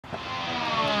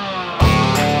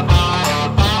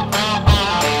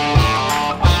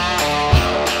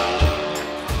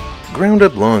Ground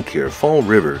Up LawnCare Fall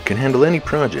River can handle any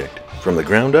project from the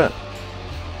ground up,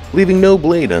 leaving no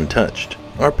blade untouched.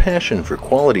 Our passion for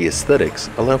quality aesthetics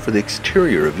allow for the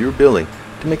exterior of your building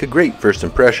to make a great first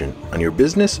impression on your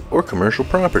business or commercial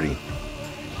property.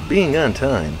 Being on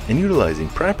time and utilizing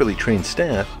properly trained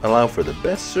staff allow for the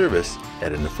best service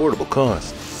at an affordable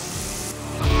cost.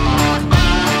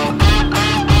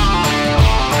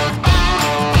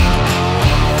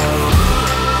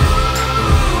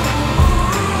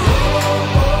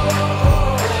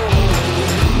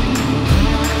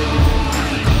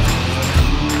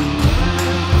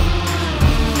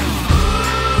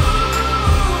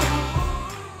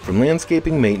 From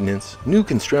landscaping maintenance, new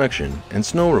construction, and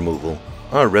snow removal,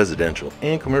 our residential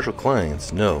and commercial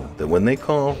clients know that when they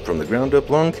call from the Ground Up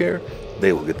Lawn Care,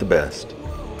 they will get the best.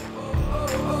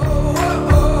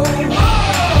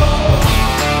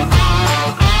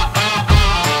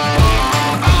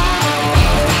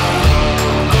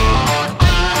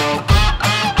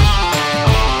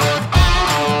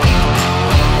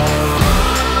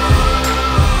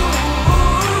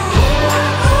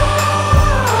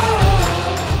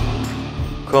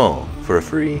 Call for a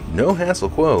free, no-hassle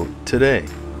quote today.